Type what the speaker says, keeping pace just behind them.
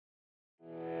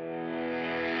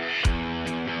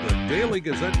Daily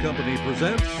Gazette Company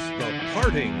presents the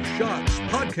Parting Shots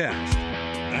Podcast.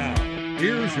 Now,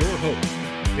 here's your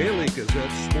host, Daily Gazette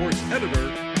Sports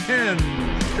Editor, Ken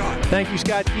Schott. Thank you,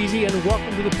 Scott Easy, and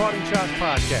welcome to the Parting Shots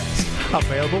Podcast.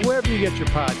 Available wherever you get your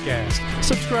podcast.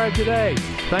 Subscribe today.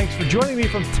 Thanks for joining me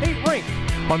from Tate Rink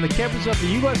on the campus of the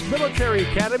U.S. Military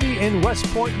Academy in West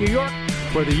Point, New York,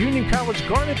 where the Union College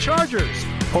Garnet Chargers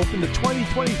opened the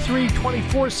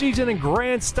 2023-24 season in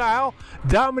grand style,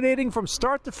 dominating from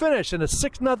start to finish in a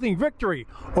 6-0 victory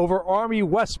over Army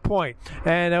West Point.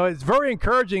 And it's very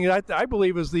encouraging. I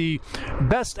believe it was the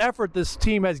best effort this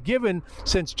team has given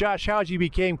since Josh Hauge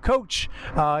became coach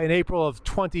in April of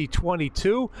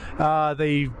 2022.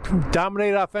 They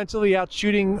dominated offensively, out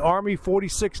shooting Army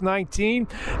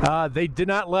 46-19. They did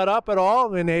not let up at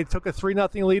all, and they took a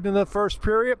 3-0 lead in the first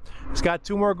period. It's got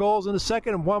 2 more goals in the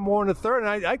second and 1 more in the third. And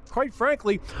I quite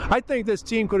frankly, I think this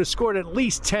team could have scored at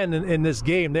least 10 in this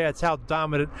game. That's how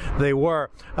dominant they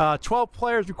were. 12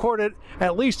 players recorded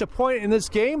at least a point in this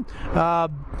game.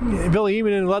 Billy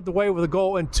Emanen led the way with a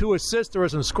goal and 2 assists. There were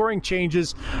some scoring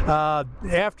changes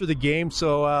after the game.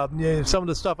 So some of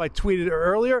the stuff I tweeted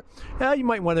earlier, you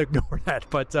might want to ignore that.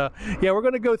 But we're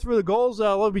going to go through the goals.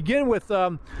 We'll begin with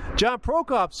John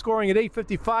Prokop scoring at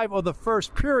 8:55 of the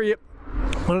first period.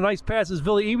 One of the nice passes,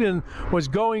 Billy Emanen was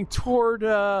going toward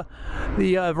the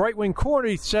right wing corner.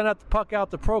 He sent out the puck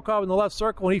out to Prokop in the left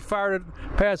circle, and he fired it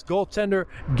past goaltender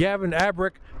Gavin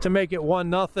Abrick to make it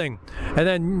 1-0. And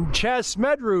then Chaz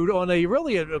Smedrud on a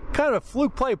kind of a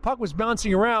fluke play. Puck was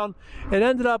bouncing around. It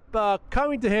ended up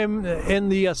coming to him in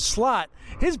the slot.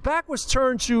 His back was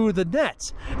turned to the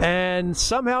net, and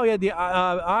somehow he had the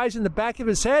eyes in the back of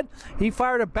his head. He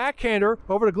fired a backhander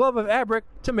over the glove of Abrick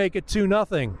to make it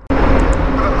 2-0.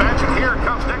 The bench, and here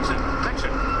comes Dixon.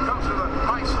 Dixon comes to the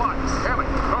high slot. Hammond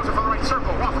throws it for the right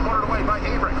circle. Off cornered away by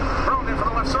Abrick. Thrown in for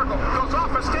the left circle. Goes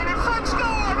off a skated front score.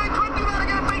 They couldn't do that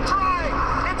again. Big try.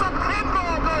 It's a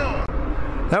pinball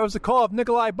goal. That was the call of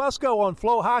Nikolai Busko on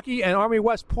Flow Hockey and Army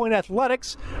West Point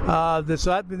Athletics.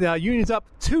 Union's up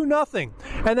 2-0.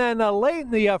 And then late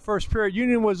in the first period,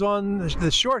 Union was on the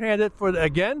shorthanded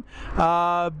again.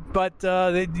 But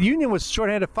the Union was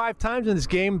shorthanded 5 times in this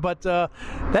game, but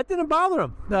that didn't bother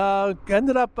him.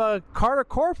 Ended up Carter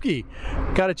Korpke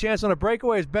got a chance on a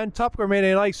breakaway as Ben Tupker made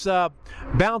a nice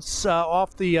bounce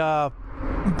off the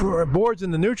boards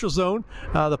in the neutral zone.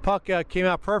 The puck came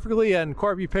out perfectly, and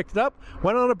Korpke picked it up,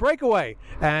 went on a breakaway,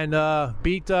 and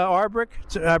beat Abrick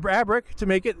to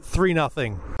make it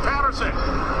 3-0. Patterson.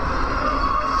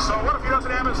 So what if he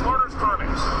doesn't have his learner's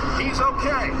permits? He's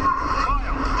okay.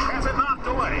 Kyle has it knocked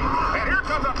away. And here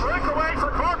comes a breakaway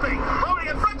for Korpke. Loading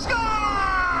in front, score!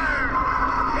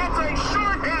 It's a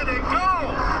short-handed goal.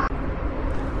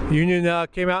 Union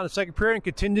came out in the second period and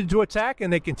continued to attack,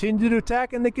 and they continued to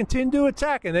attack, and they continued to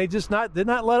attack, and they just did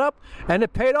not let up, and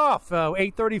it paid off.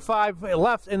 8:35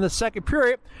 left in the second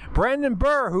period. Brandon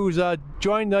Burr, who's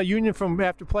joined Union from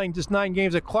after playing just 9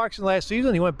 games at Clarkson last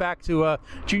season, he went back to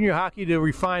junior hockey to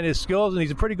refine his skills, and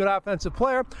he's a pretty good offensive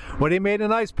player. But he made a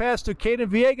nice pass to Caden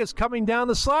Villegas coming down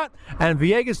the slot, and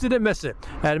Villegas didn't miss it,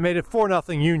 and it made it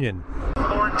 4-0 Union.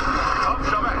 Lord, up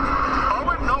Chevet.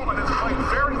 Owen Nolan has played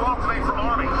very well today for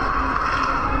Army.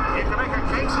 You can make a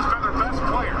case he's been their best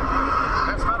player.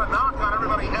 That's not a knock on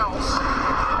everybody else.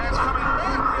 As coming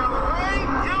back the other way,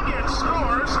 Union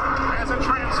scores as a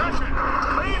transition.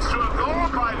 Leads to a goal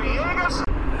by Villegas.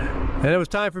 And it was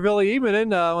time for Billy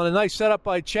Emanen on a nice setup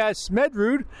by Chaz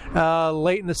Smedrud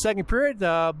late in the second period.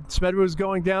 Smedrud was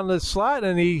going down the slot,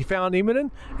 and he found Emanen,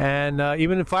 and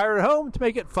Emanen fired it home to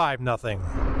make it 5-0.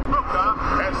 Prokop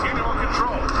has Union will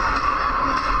control.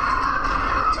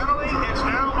 Penalty is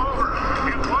now over.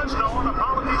 It was known.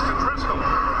 Apologies to Driscoll.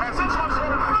 As this one's in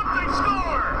front, they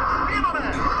score.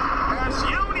 Emanen has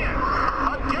Union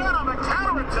again on the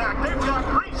counterattack. They've got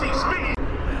greasy speed.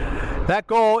 That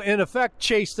goal, in effect,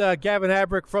 chased Gavin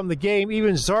Abrick from the game.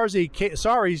 Even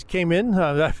Zari came in.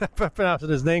 I'm pronouncing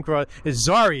his name correctly. It's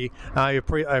Zari. I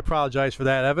apologize for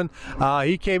that, Evan.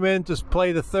 He came in to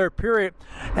play the third period,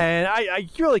 and I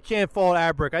really can't fault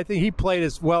Abrick. I think he played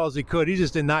as well as he could. He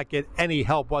just did not get any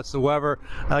help whatsoever.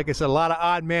 Like I said, a lot of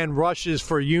odd man rushes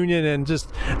for Union, and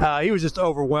he was just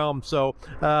overwhelmed. So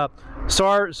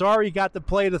Zari got to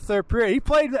play the third period. He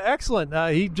played excellent.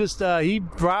 He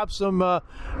dropped some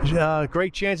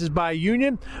great chances by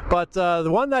Union, but the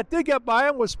one that did get by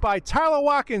him was by Tyler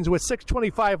Watkins with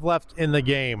 6:25 left in the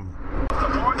game. The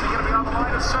boards are going to be on the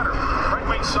line of center. Right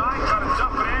wing side, trying to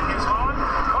dump it in, is on.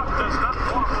 Puck does not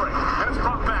cooperate. And it's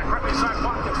brought back. Right wing side,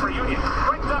 Watkins for Union.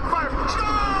 Break that fire.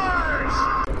 Scores!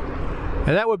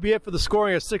 And that would be it for the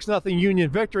scoring of 6-0 Union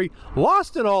victory.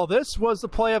 Lost in all this was the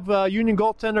play of Union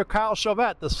goaltender Kyle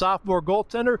Chauvette, the sophomore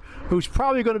goaltender, who's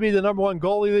probably going to be the number one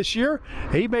goalie this year.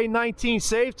 He made 19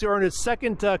 saves to earn his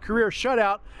second career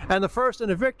shutout and the first in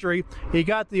a victory. He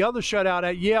got the other shutout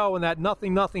at Yale in that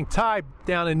 0-0 tie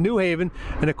down in New Haven.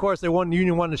 And, of course,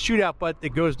 Union won the shootout, but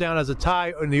it goes down as a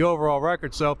tie in the overall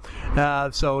record. So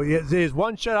it is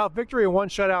one shutout victory and one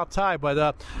shutout tie.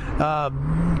 But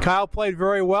Kyle played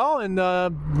very well and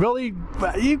really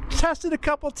he tested a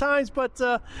couple times, but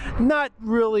not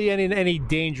really any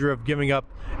danger of giving up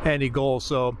any goals.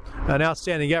 So an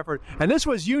outstanding effort. And this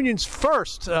was Union's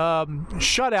first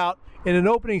shutout in an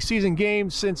opening season game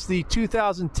since the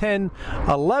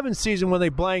 2010-11 season when they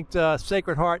blanked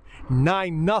Sacred Heart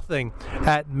 9-0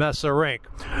 at Messa Rink.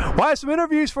 Well, I have some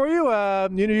interviews for you,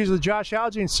 interviews with Josh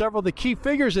Hauge and several of the key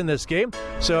figures in this game.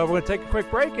 So we're going to take a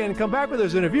quick break and come back with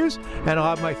those interviews, and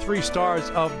I'll have my 3 stars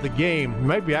of the game.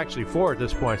 Maybe actually 4 at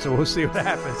this point, so we'll see what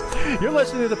happens. You're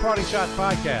listening to the Parting Shots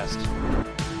Podcast.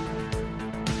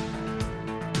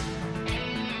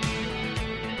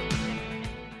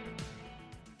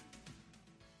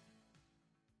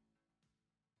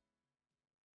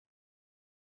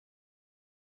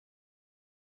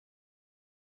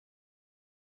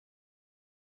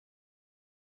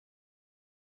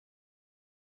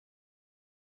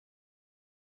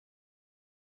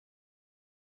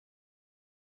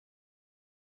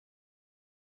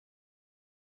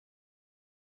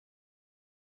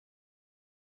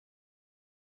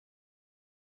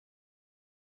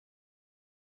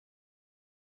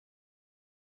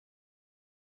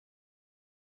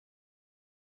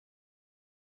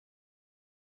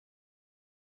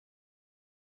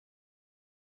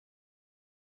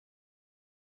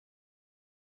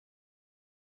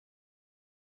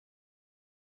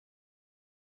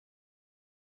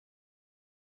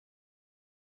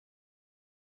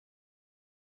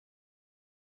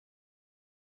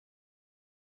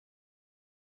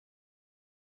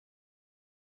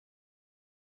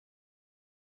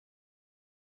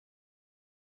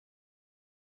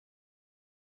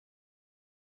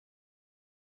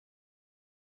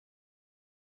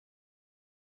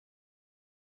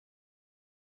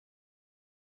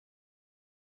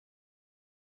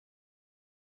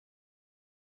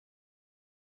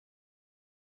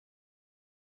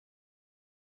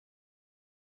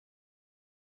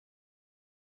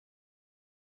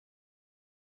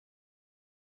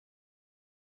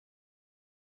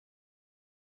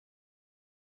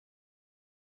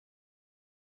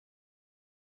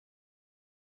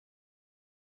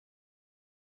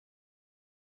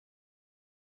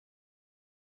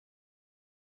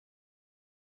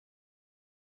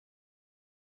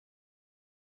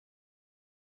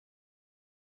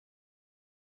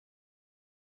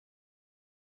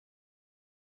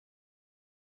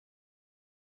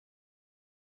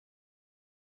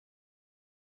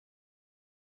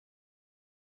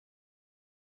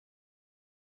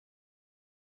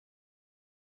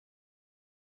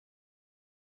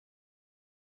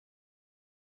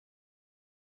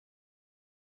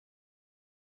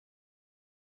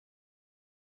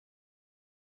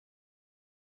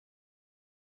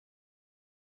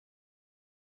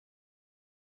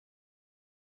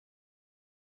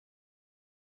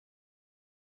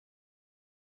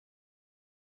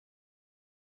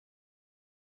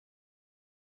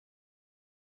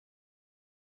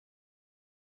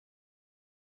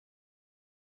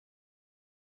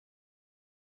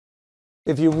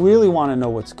 If you really want to know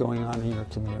what's going on in your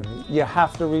community, you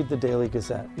have to read the Daily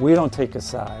Gazette. We don't take a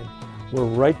side. We're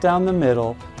right down the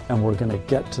middle, and we're going to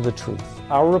get to the truth.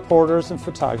 Our reporters and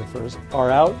photographers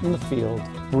are out in the field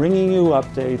bringing you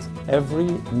updates every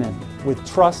minute with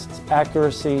trust,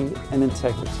 accuracy, and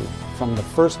integrity. From the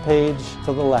first page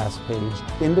to the last page,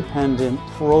 independent,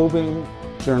 probing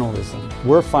journalism.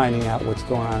 We're finding out what's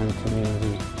going on in the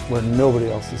community where nobody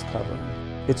else is covering.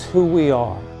 It's who we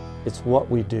are. It's what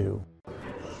we do.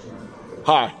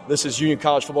 Hi, this is Union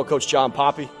College football coach John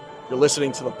Poppy. You're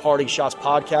listening to the Parting Shots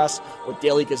Podcast with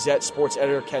Daily Gazette sports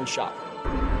editor Ken Schott.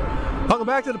 Welcome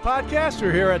back to the podcast.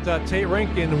 We're here at Tate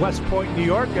Rink in West Point, New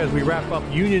York, as we wrap up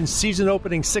Union's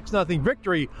season-opening 6-0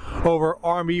 victory over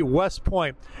Army West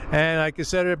Point. And like I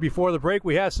said before the break,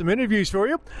 we have some interviews for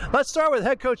you. Let's start with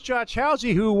head coach Josh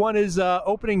Hauge, who won his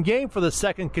opening game for the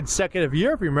second consecutive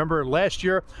year. If you remember last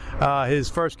year, his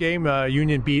first game,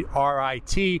 Union beat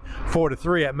RIT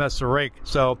 4-3 at Messa Rink.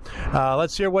 So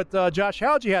let's hear what Josh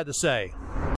Hauge had to say.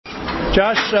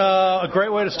 Josh, a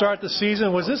great way to start the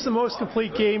season. Was this the most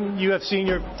complete game you have seen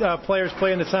your players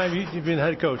play in the time you've been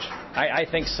head coach? I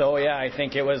think so, yeah. I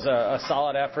think it was a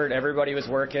solid effort. Everybody was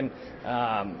working.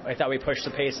 I thought we pushed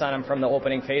the pace on them from the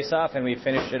opening face-off, and we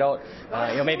finished it out.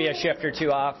 Maybe a shift or two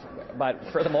off, but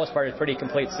for the most part, it's pretty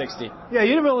complete 60. Yeah,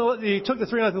 you took the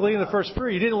 3-0 lead in the first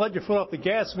period. You didn't let your foot off the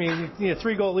gas. I mean,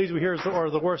 3-goal leads we hear are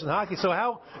the worst in hockey. So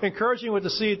how encouraging was to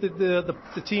see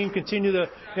the team continue to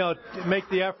make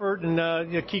the effort and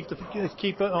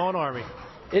keep it on Army?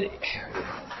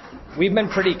 We've been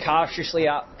pretty cautiously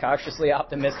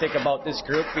optimistic about this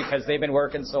group because they've been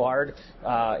working so hard,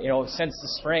 since the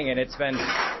spring, and it's been,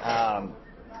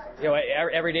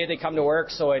 every day they come to work,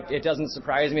 so it doesn't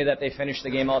surprise me that they finish the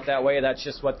game out that way. That's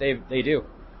just what they do.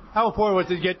 How important was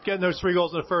it getting those 3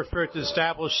 goals in the first period to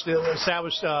establish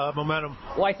momentum?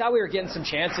 Well, I thought we were getting some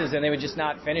chances, and they were just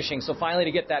not finishing. So finally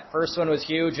to get that first one was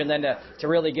huge, and then to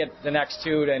really get the next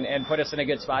two and put us in a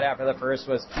good spot after the first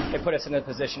it put us in a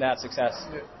position to have success.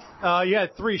 You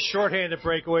had 3 shorthanded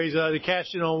breakaways. They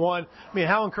cashed in on 1. I mean,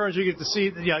 how encouraging you get to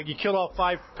see you killed off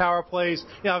 5 power plays.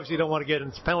 Obviously you don't want to get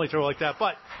into penalty trouble like that,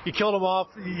 but you killed them off.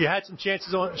 You had some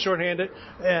chances on shorthanded.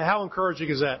 How encouraging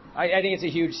is that? I think it's a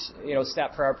huge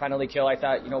step for our penalty kill. I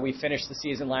thought we finished the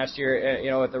season last year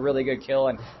with a really good kill,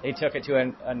 and they took it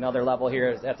to another level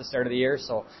here at the start of the year.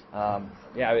 So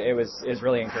it was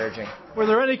really encouraging. Were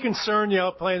there any concern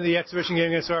playing the exhibition game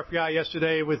against RPI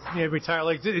yesterday with tired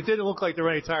legs? It didn't look like there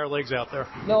were any tired legs out there.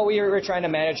 No, we were trying to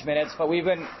manage minutes, but we've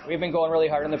been going really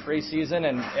hard in the preseason,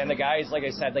 and the guys, like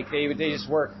I said, they just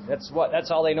work.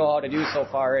 That's all they know how to do so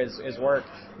far is work.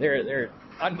 They're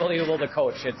unbelievable to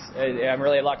coach. I'm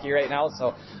really lucky right now,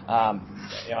 so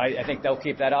I think they'll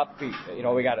keep that up.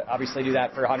 We got to obviously do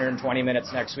that for 120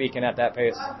 minutes next week and at that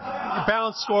pace.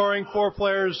 Balanced scoring, 4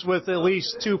 players with at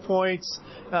least 2 points.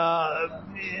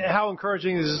 How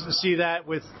encouraging is it to see that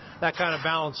with that kind of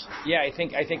balance? Yeah, I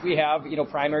think we have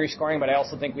primary scoring, but I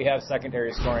also think we have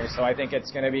secondary scoring. So I think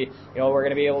it's going to be we're going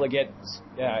to be able to get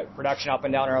production up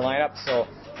and down our lineup. So.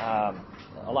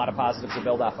 A lot of positives to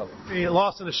build off of. He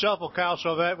lost in the shuffle, Kyle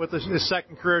Chauvette, with his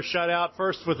second career shutout.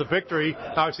 First with the victory,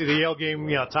 obviously the Yale game,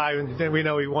 tie, and then we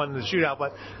know he won the shootout.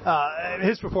 But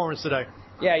his performance today.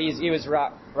 Yeah, he was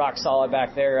rock solid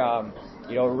back there.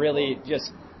 Really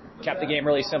just kept the game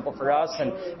really simple for us.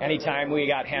 And anytime we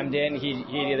got hemmed in, he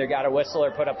either got a whistle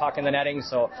or put a puck in the netting.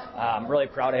 So I'm really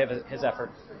proud of his effort.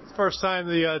 First time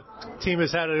the team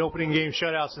has had an opening game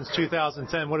shutout since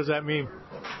 2010. What does that mean?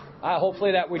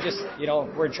 Hopefully that we just,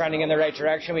 we're trending in the right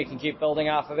direction. We can keep building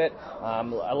off of it.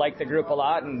 I like the group a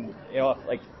lot, and we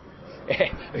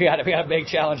got a big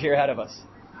challenge here ahead of us.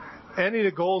 Any of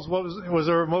the goals, was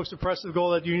there most impressive goal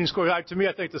that Union scored? To me,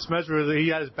 I think the Smezra, he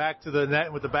had his back to the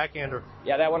net with the backhander.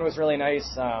 Yeah, that one was really nice.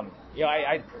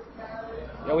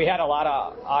 We had a lot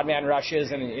of odd man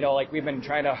rushes, and we've been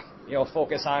trying to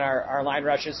focus on our line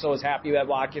rushes. So I was happy that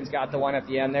Watkins got the one at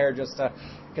the end there, just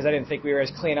because I didn't think we were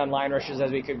as clean on line rushes as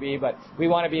we could be. But we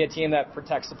want to be a team that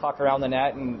protects the puck around the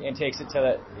net and takes it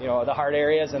to the hard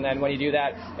areas. And then when you do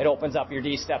that, it opens up your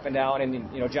D stepping down. And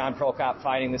John Prokop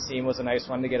finding the seam was a nice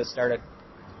one to get us started.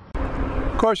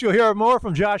 Of course, you'll hear more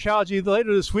from Josh Hauge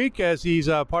later this week as he's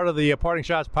part of the Parting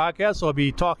Shots podcast. So I'll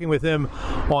be talking with him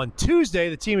on Tuesday.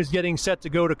 The team is getting set to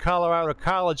go to Colorado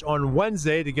College on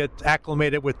Wednesday to get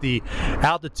acclimated with the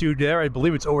altitude there. I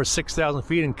believe it's over 6,000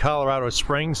 feet in Colorado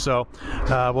Springs. So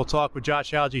we'll talk with Josh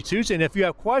Hauge Tuesday. And if you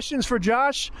have questions for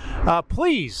Josh,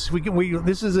 please, we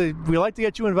like to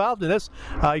get you involved in this.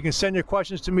 You can send your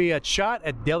questions to me at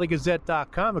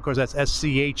shot@dailygazette.com. Of course, that's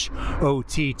SCHOTT.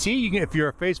 If you're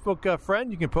a Facebook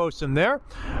friend, you can post them there,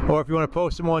 or if you want to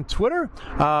post them on Twitter,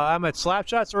 I'm at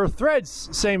Slapshots, or Threads,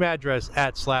 same address,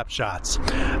 at Slapshots.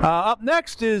 Up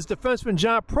next is defenseman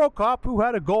John Prokop, who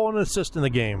had a goal and an assist in the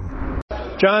game.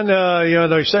 John, I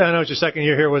know it's your second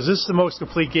year here. Was this the most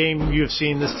complete game you've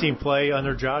seen this team play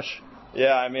under Josh?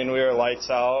 Yeah, we were lights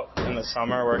out in the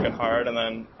summer, working hard, and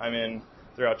then,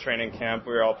 throughout training camp,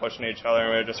 we were all pushing each other, and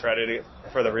we were just ready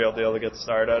for the real deal to get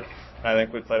started. And I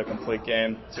think we played a complete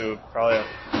game to probably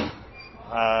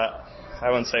I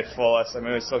wouldn't say fullest.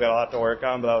 We still got a lot to work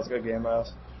on, but that was a good game by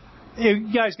us. You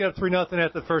guys got up 3-0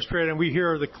 at the first period, and we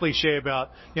hear the cliche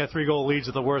about 3-goal leads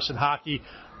are the worst in hockey.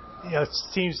 It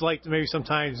seems like to maybe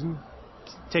sometimes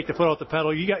take the foot off the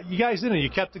pedal. You guys didn't. You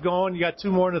kept it going. You got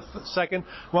 2 more in the second,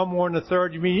 1 more in the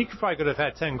third. You probably could have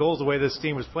had 10 goals the way this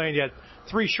team was playing. You had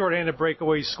 3 shorthanded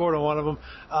breakaways, scored on one of them.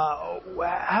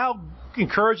 How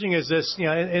encouraging is this,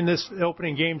 in this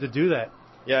opening game to do that?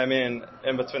 Yeah, in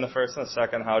between the first and the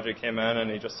second, Hauge came in and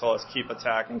he just told us keep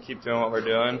attacking, keep doing what we're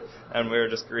doing, and we were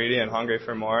just greedy and hungry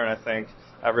for more. And I think,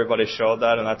 everybody showed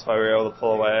that, and that's why we were able to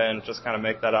pull away and just kind of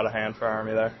make that out of hand for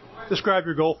Army there. Describe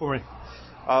your goal for me.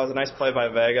 It was a nice play by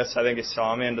Vegas. I think he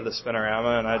saw me into the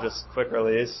spinorama, and I just quick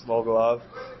release, low glove.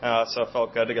 So it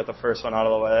felt good to get the first one out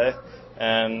of the way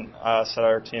and set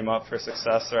our team up for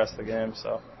success the rest of the game.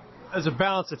 So. As a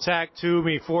balanced attack, too, I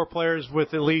mean, 4 players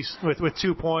with at least with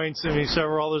 2 points. I mean,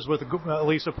 several others with at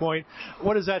least a point.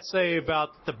 What does that say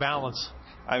about the balance?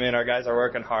 I mean, our guys are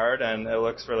working hard, and it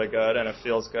looks really good, and it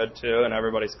feels good, too, and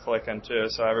everybody's clicking, too.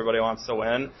 So everybody wants to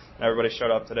win, and everybody showed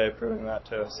up today proving that,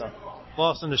 too. So.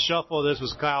 Lost in the shuffle, this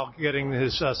was Kyle getting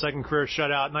his second career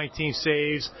shutout, 19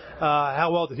 saves. How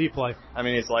well did he play? I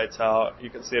mean, he's lights out. You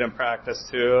can see it in practice,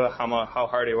 too, how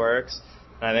hard he works.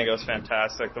 And I think it was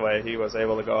fantastic the way he was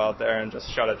able to go out there and just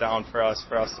shut it down for us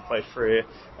to play free.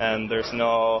 And there's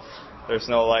no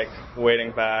like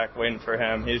waiting back, waiting for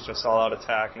him. He's just all out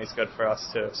attack, and he's good for us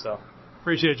too. So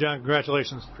appreciate it, John.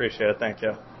 Congratulations. Appreciate it. Thank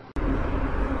you.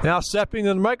 Now stepping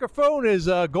on the microphone is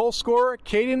goal scorer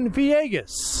Caden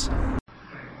Villegas.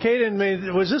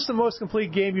 Caden, was this the most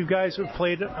complete game you guys have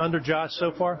played under Josh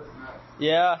so far?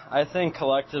 Yeah, I think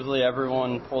collectively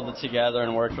everyone pulled it together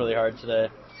and worked really hard today.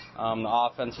 The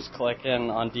offense was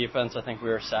clicking. On defense, I think we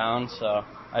were sound, so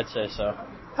I'd say so.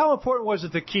 How important was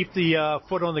it to keep the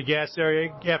foot on the gas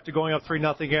area after going up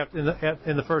 3-0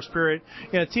 in the first period?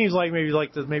 You know, teams like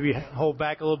to hold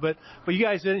back a little bit, but you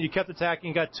guys didn't. You kept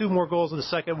attacking. Got 2 more goals in the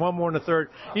second, 1 more in the third.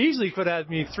 You easily could have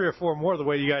had 3 or 4 more the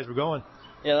way you guys were going.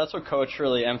 Yeah, that's what Coach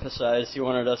really emphasized. He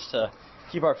wanted us to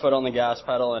keep our foot on the gas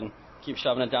pedal and keep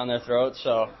shoving it down their throats.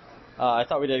 So I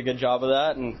thought we did a good job of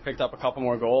that and picked up a couple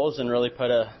more goals and really put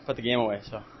the game away.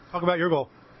 So talk about your goal.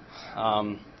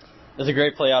 It was a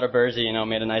great play out of Bursey.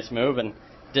 Made a nice move and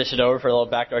dished it over for a little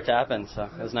backdoor tap in. So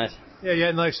it was nice. Yeah, you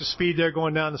had nice speed there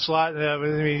going down the slot.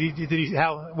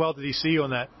 How well did he see you on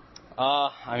that?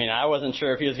 I wasn't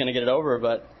sure if he was going to get it over,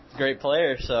 but great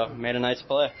player, so made a nice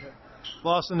play.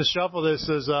 Lost in the shuffle. This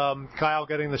is Kyle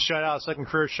getting the shutout, second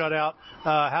career shutout.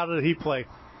 How did he play?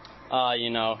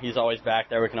 He's always back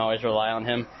there. We can always rely on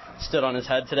him. Stood on his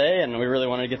head today, and we really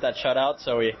wanted to get that shutout,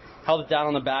 so we held it down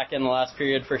on the back end the last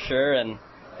period for sure. And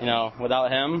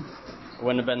without him, it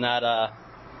wouldn't have been that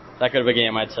good of a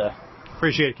game, I'd say.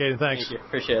 Appreciate it, Caden. Thanks. Thank you.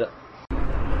 Appreciate it.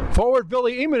 Forward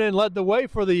Billy Emanen led the way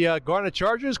for the Garnet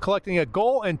Chargers, collecting a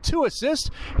goal and 2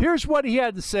 assists. Here's what he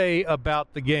had to say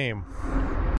about the game.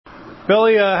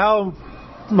 Billy, how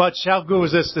good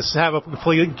was this to have a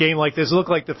complete game like this? It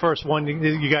looked like the first one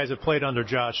you guys have played under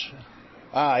Josh.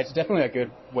 It's definitely a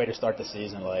good way to start the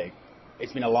season.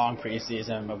 It's been a long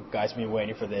preseason. Guys have been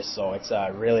waiting for this, so it's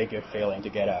a really good feeling to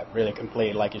get a really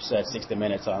complete, like you said, 60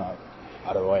 minutes out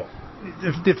of the way.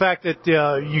 The fact that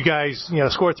you guys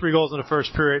scored 3 goals in the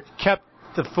first period, kept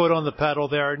the foot on the pedal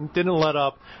there, didn't let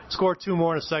up, scored 2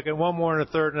 more in the second, 1 more in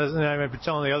the third, and I've been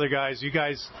telling the other guys, you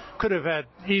guys could have had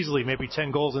easily maybe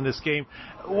 10 goals in this game.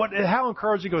 How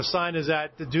encouraging of a sign is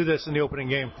that to do this in the opening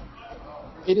game?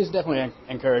 It is definitely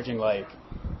encouraging.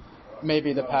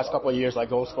 Maybe the past couple of years,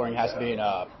 goal scoring has been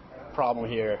a problem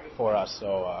here for us.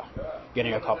 So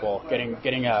getting a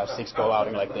 6-goal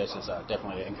outing like this is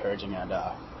definitely encouraging, and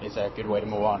it's a good way to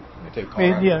move on to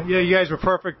Colorado. Yeah, you guys were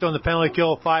perfect on the penalty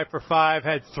kill, 5 for 5.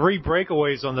 Had 3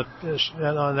 breakaways on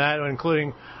that,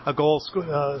 including a goal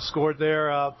scored there.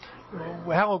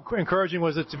 How encouraging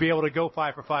was it to be able to go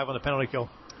 5 for 5 on the penalty kill?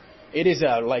 It is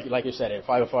like you said,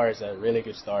 5 for 5 is a really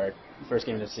good start. First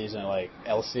game of the season,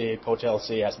 Coach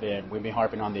LC we've been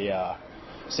harping on the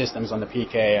systems on the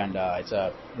PK, and it's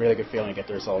a really good feeling to get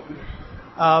the result.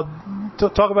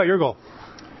 Talk about your goal.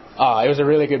 It was a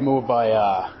really good move by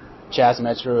Chaz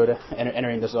Metzrud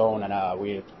entering the zone, and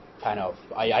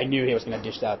I knew he was going to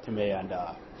dish that to me, and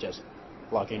just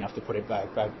lucky enough to put it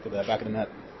back to the back of the net.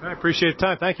 I appreciate the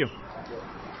time. Thank you.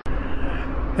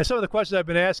 And some of the questions I've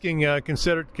been asking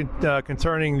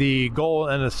concerning the goal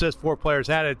and assist 4 players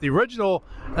had it. The original,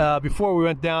 before we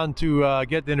went down to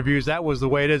get the interviews, that was the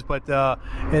way it is. But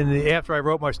after I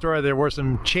wrote my story, there were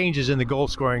some changes in the goal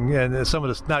scoring and some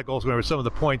of the not goal scoring, but some of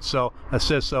the points,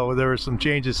 assists. So there were some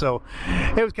changes. So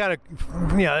it was kind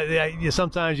of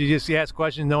sometimes you just ask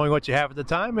questions knowing what you have at the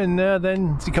time, and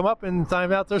then you come up and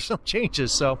find out there's some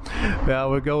changes. So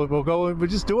we'll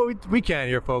just do what we can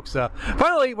here, folks.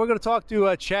 Finally, we're going to talk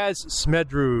to Chaz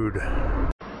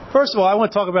Smedrud. First of all, I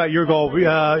want to talk about your goal.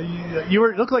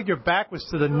 It looked like your back was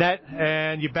to the net,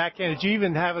 and you backhanded. Did you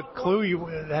even have a clue you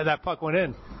had that puck went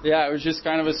in? Yeah, it was just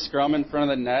kind of a scrum in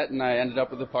front of the net, and I ended up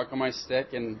with the puck on my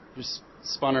stick and just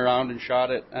spun around and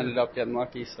shot it. Ended up getting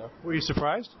lucky. So. Were you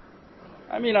surprised?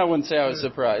 I wouldn't say I was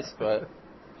surprised, but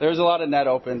there was a lot of net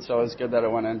open, so it was good that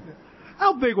it went in.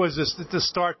 How big was this to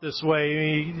start this way?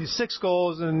 I mean, 6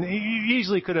 goals, and you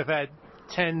easily could have had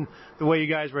 10 the way you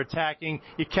guys were attacking.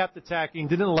 You kept attacking,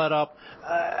 didn't let up.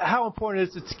 How important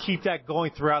is it to keep that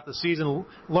going throughout the season,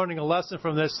 learning a lesson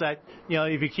from this that,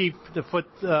 if you keep your foot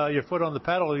on the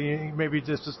pedal, you maybe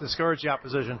just discourage the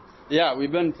opposition? Yeah,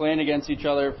 we've been playing against each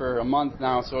other for a month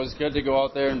now, so it's good to go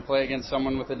out there and play against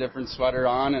someone with a different sweater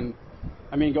on. And,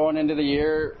 I mean, going into the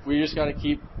year, we just got to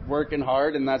keep working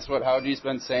hard, and that's what Howdy's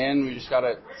been saying. We just got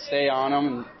to stay on them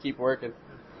and keep working.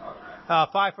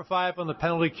 5 for 5 on the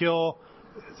penalty kill.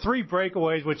 3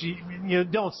 breakaways, which you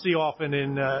don't see often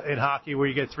in hockey, where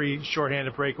you get 3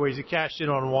 shorthanded breakaways. You cashed in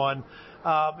on 1.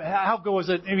 How good was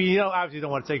it? I mean, obviously you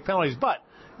don't want to take penalties, but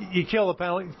you kill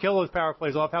those power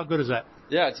plays off. How good is that?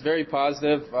 Yeah, it's very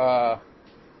positive.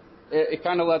 It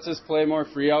kind of lets us play more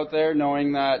free out there,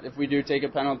 knowing that if we do take a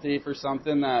penalty for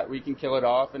something, that we can kill it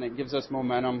off, and it gives us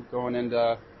momentum going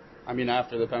into,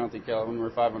 after the penalty kill when we're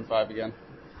 5-on-5 again.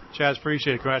 Chaz,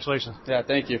 appreciate it. Congratulations. Yeah,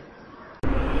 thank you.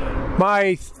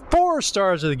 My 4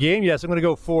 stars of the game, yes, I'm going to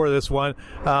go 4 this one.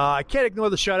 I can't ignore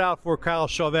the shutout for Kyle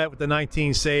Chauvette with the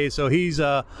 19 saves, so he's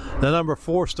the number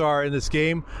 4 star in this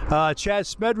game. Chad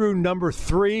Smedru, number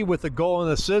 3 with a goal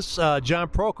and assist. John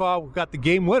Prokop got the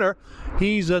game winner.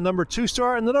 He's a number 2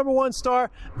 star. And the number 1 star,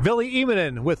 Ville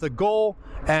Immonen, with a goal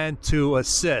and 2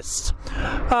 assists.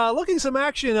 Looking some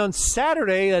action on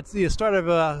Saturday, that's the start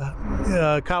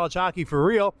of college hockey for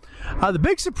real. The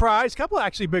big surprise, couple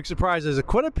actually big surprises,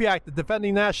 Quinnipiac, the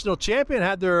defending national champion,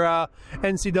 had their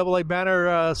NCAA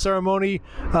banner ceremony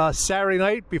Saturday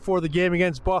night before the game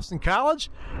against Boston College.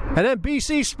 And then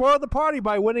BC spoiled the party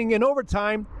by winning in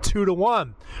overtime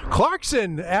 2-1.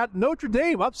 Clarkson at Notre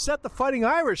Dame upset the Fighting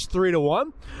Irish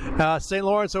 3-1. St.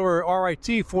 Lawrence over RIT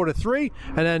 4-3.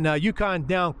 And then UConn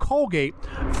down Colgate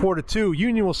 4-2.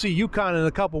 Union will see UConn in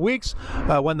a couple weeks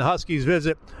when the Huskies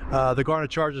visit the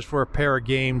Garnet Chargers for a pair of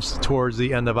games towards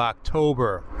the end of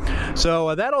October.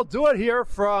 So that'll do it here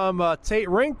from Tate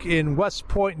Rink in West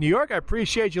Point, New York. I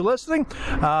appreciate you listening.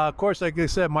 Of course, like I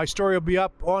said, my story will be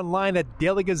up online at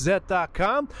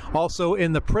dailygazette.com, also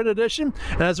in the print edition.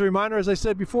 And as a reminder, as I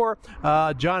said before,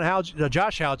 Josh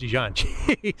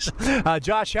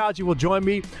Howgie will join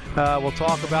me. We'll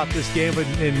talk about this game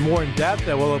in more in depth,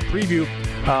 and we'll preview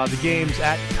the games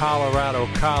at Colorado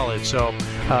College. So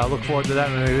look forward to that.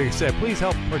 And like I said, please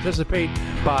help participate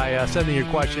by sending your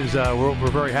questions.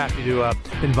 We're very happy to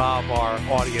involve our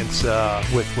audience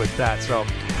with that. So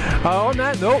on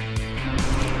that note,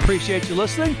 appreciate you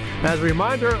listening. As a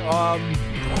reminder,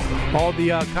 all the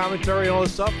commentary and all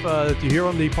this stuff that you hear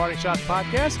on the Parting Shots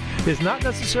podcast does not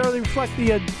necessarily reflect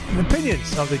the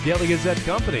opinions of the Daily Gazette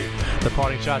Company. The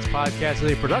Parting Shots podcast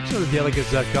is a production of the Daily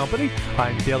Gazette Company.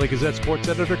 I'm Daily Gazette sports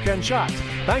editor Ken Schatz.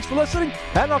 Thanks for listening,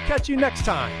 and I'll catch you next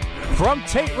time. From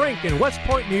Tate Rink in West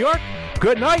Point, New York,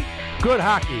 good night, good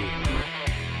hockey.